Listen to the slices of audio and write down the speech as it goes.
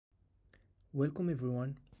Welcome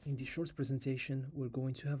everyone. In this short presentation, we're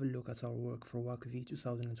going to have a look at our work for WAC V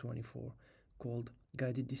 2024 called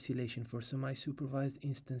Guided Distillation for Semi-Supervised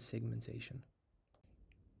Instance Segmentation.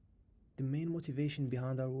 The main motivation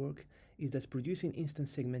behind our work is that producing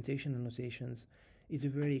instance segmentation annotations is a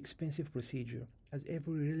very expensive procedure, as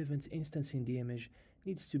every relevant instance in the image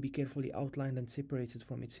needs to be carefully outlined and separated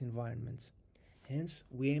from its environment. Hence,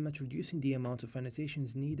 we aim at reducing the amount of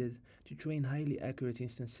annotations needed to train highly accurate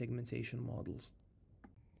instance segmentation models.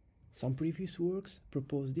 Some previous works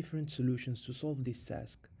propose different solutions to solve this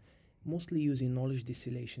task, mostly using knowledge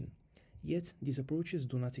distillation. Yet, these approaches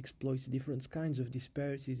do not exploit different kinds of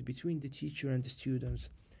disparities between the teacher and the students,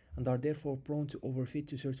 and are therefore prone to overfit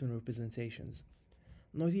to certain representations.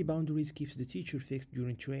 Noisy boundaries keeps the teacher fixed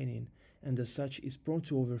during training, and as such is prone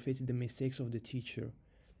to overfit the mistakes of the teacher.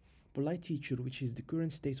 Polite teacher, which is the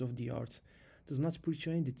current state of the art, does not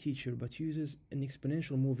pre-train the teacher but uses an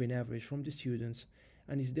exponential moving average from the students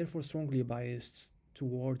and is therefore strongly biased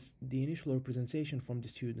towards the initial representation from the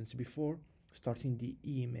students before starting the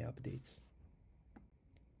EMA updates.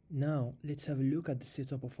 Now, let's have a look at the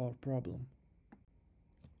setup of our problem.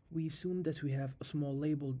 We assume that we have a small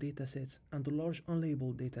labeled dataset and a large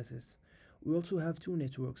unlabeled dataset. We also have two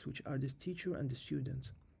networks, which are the teacher and the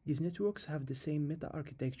student. These networks have the same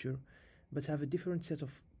meta-architecture, but have a different set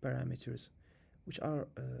of parameters, which are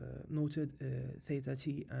noted theta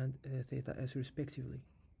t and theta s respectively.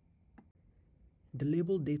 The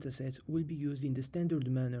labeled dataset will be used in the standard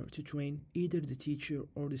manner to train either the teacher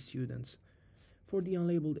or the students. For the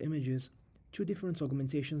unlabeled images, two different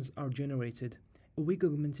augmentations are generated, a weak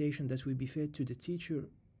augmentation that will be fed to the teacher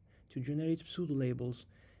to generate pseudo-labels,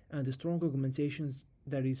 and a strong augmentation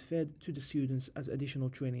that is fed to the students as additional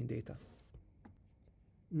training data.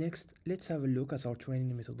 Next, let's have a look at our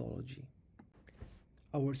training methodology.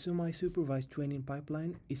 Our semi-supervised training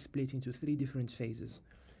pipeline is split into three different phases.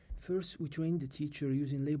 First, we train the teacher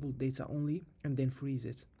using labeled data only and then freeze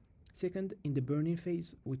it. Second, in the burn-in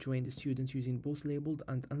phase, we train the students using both labeled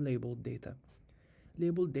and unlabeled data.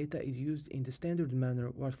 Labeled data is used in the standard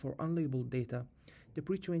manner, while for unlabeled data, the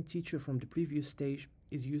pre-trained teacher from the previous stage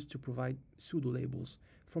is used to provide pseudo-labels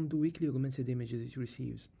from the weakly augmented images it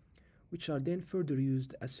receives, which are then further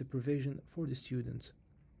used as supervision for the students.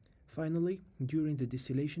 Finally, during the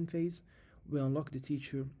distillation phase, we unlock the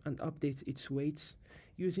teacher and update its weights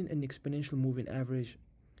using an exponential moving average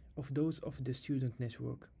of those of the student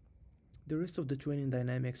network. The rest of the training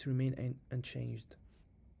dynamics remain unchanged.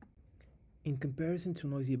 In comparison to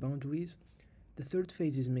noisy boundaries, the third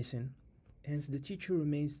phase is missing, hence the teacher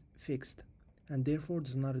remains fixed and therefore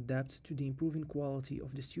does not adapt to the improving quality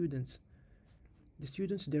of the students. The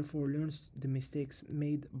students therefore learn the mistakes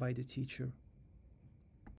made by the teacher.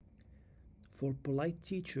 For polite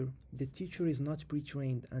teacher, the teacher is not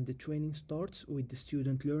pre-trained and the training starts with the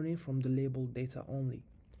student learning from the labeled data only.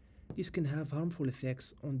 This can have harmful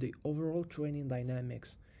effects on the overall training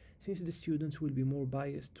dynamics, since the students will be more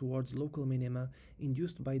biased towards local minima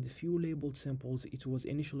induced by the few labeled samples it was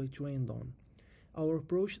initially trained on. Our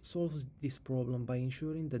approach solves this problem by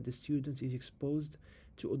ensuring that the student is exposed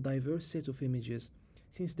to a diverse set of images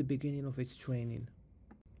since the beginning of its training.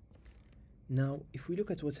 Now, if we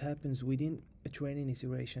look at what happens within a training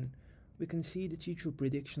iteration, we can see the teacher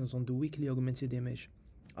predictions on the weakly augmented image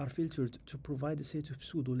are filtered to provide a set of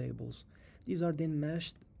pseudo-labels. These are then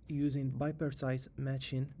matched using bipartite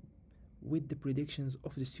matching with the predictions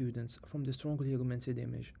of the students from the strongly augmented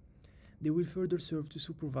image. They will further serve to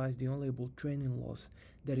supervise the unlabeled training loss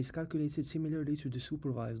that is calculated similarly to the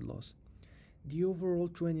supervised loss. The overall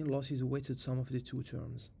training loss is a weighted sum of the two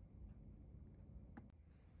terms.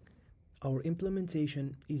 Our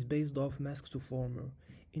implementation is based off mask-to-former,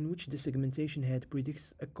 in which the segmentation head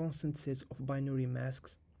predicts a constant set of binary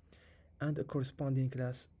masks and a corresponding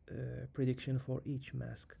class prediction for each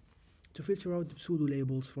mask. To filter out the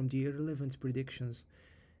pseudo-labels from the irrelevant predictions,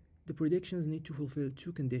 the predictions need to fulfill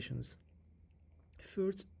two conditions.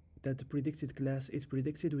 First, that the predicted class is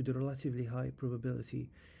predicted with a relatively high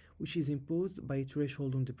probability, which is imposed by a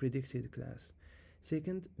threshold on the predicted class.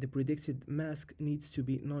 Second, the predicted mask needs to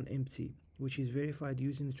be non-empty, which is verified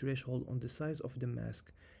using a threshold on the size of the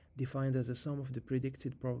mask, defined as the sum of the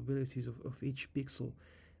predicted probabilities of each pixel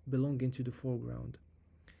belonging to the foreground.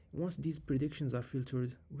 Once these predictions are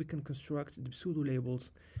filtered, we can construct the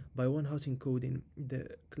pseudo-labels by one-hot encoding the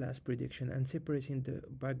class prediction and separating the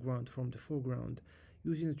background from the foreground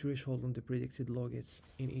using a threshold on the predicted logits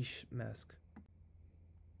in each mask.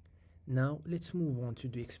 Now, let's move on to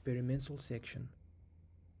the experimental section.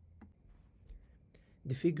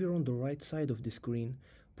 The figure on the right side of the screen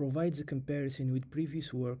provides a comparison with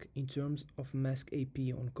previous work in terms of mask AP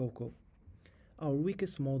on Coco. Our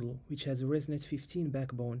weakest model, which has a ResNet 15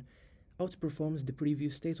 backbone, outperforms the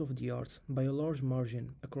previous state-of-the-art by a large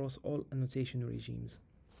margin across all annotation regimes.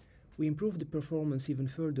 We improved the performance even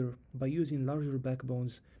further by using larger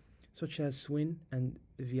backbones such as Swin and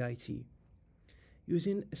VIT.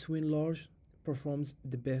 Using Swin large performs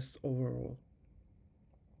the best overall.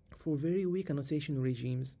 For very weak annotation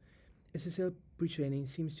regimes, SSL pre-training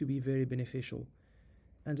seems to be very beneficial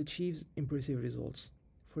and achieves impressive results.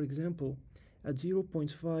 For example, at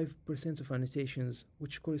 0.5% of annotations,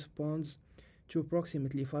 which corresponds to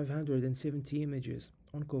approximately 570 images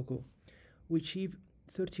on Coco, we achieve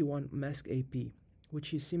 31 mask AP,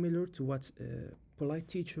 which is similar to what a polite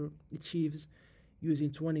teacher achieves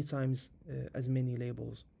using 20 times as many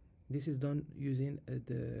labels. This is done using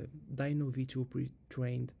the Dino V2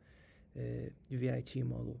 pre-trained VIT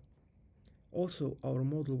model. Also, our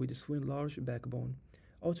model with the Swin large backbone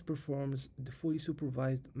outperforms the fully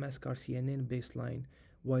supervised mask RCNN baseline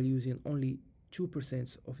while using only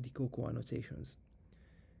 2% of the Coco annotations.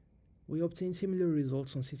 We obtain similar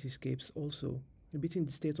results on cityscapes also, beating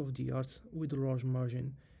the state-of-the-art with a large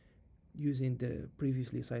margin using the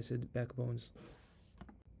previously cited backbones.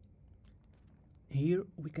 Here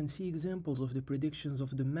we can see examples of the predictions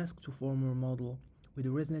of the mask-to-former model with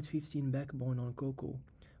the ResNet 15 backbone on Coco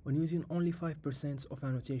when using only 5% of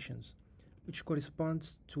annotations, which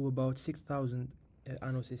corresponds to about 6,000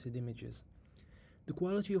 annotated images. The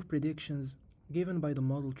quality of predictions given by the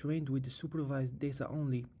model trained with the supervised data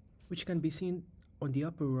only, which can be seen on the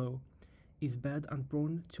upper row, is bad and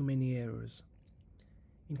prone to many errors.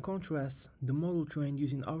 In contrast, the model trained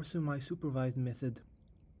using our semi-supervised method,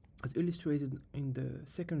 as illustrated in the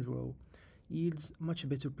second row, yields much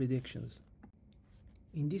better predictions.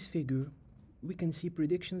 In this figure, we can see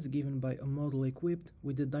predictions given by a model equipped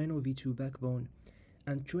with the Dino V2 backbone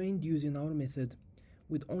and trained using our method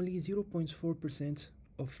with only 0.4%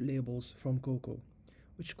 of labels from Coco,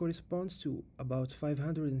 which corresponds to about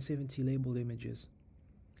 570 labeled images.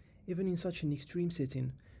 Even in such an extreme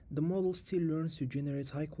setting, the model still learns to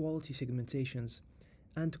generate high-quality segmentations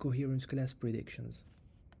and coherent class predictions.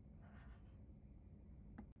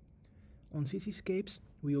 On cityscapes,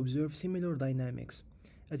 we observe similar dynamics,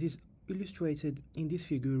 as is illustrated in this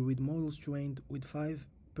figure with models trained with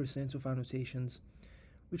 5% of annotations,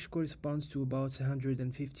 which corresponds to about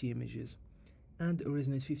 150 images, and a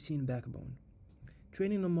ResNet 15 backbone.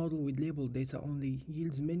 Training a model with labeled data only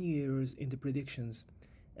yields many errors in the predictions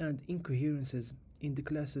and incoherences in the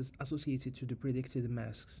classes associated to the predicted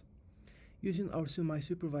masks. Using our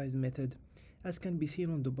semi-supervised method, as can be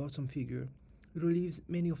seen on the bottom figure, relieves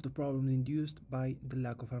many of the problems induced by the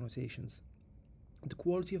lack of annotations. The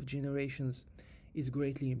quality of generations is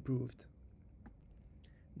greatly improved.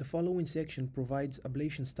 The following section provides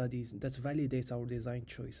ablation studies that validate our design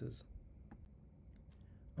choices.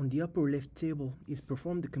 On the upper left table is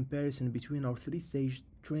performed a comparison between our three-stage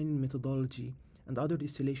training methodology and other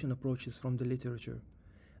distillation approaches from the literature.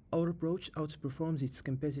 Our approach outperforms its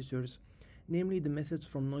competitors, namely the methods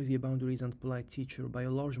from Noisy Boundaries and Polite Teacher, by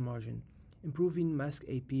a large margin, improving mask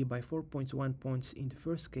AP by 4.1 points in the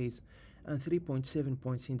first case and 3.7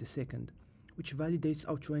 points in the second, which validates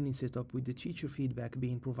our training setup with the teacher feedback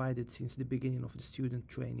being provided since the beginning of the student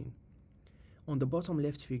training. On the bottom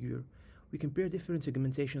left figure, we compare different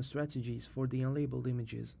augmentation strategies for the unlabeled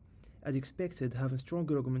images. As expected, having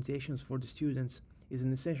stronger augmentations for the students is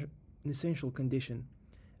an essential condition,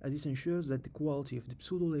 as it ensures that the quality of the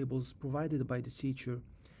pseudo-labels provided by the teacher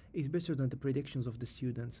is better than the predictions of the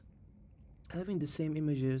students. Having the same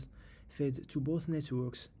images fed to both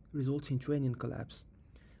networks results in training collapse.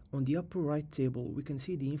 On the upper right table, we can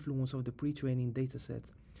see the influence of the pre-training dataset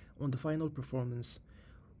on the final performance.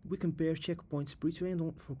 We compare checkpoints pre-trained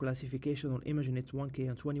for classification on ImageNet 1K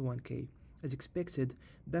and 21K. As expected,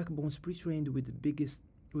 backbones pre-trained with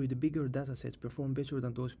the bigger datasets perform better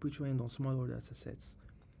than those pre-trained on smaller datasets.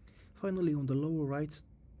 Finally, on the lower right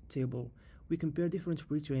table, we compare different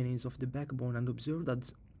pre-trainings of the backbone and observe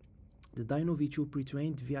that the Dino V2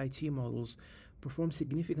 pre-trained VIT models perform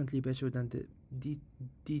significantly better than the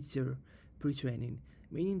D-tier pre-training,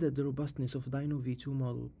 meaning that the robustness of Dino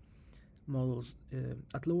V2 models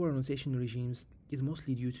at lower annotation regimes is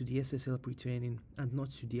mostly due to the SSL pre-training and not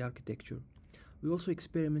to the architecture. We also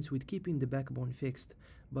experiment with keeping the backbone fixed,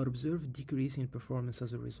 but observe decrease in performance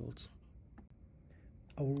as a result.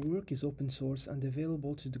 Our work is open source and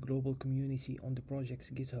available to the global community on the project's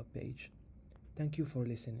GitHub page. Thank you for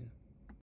listening.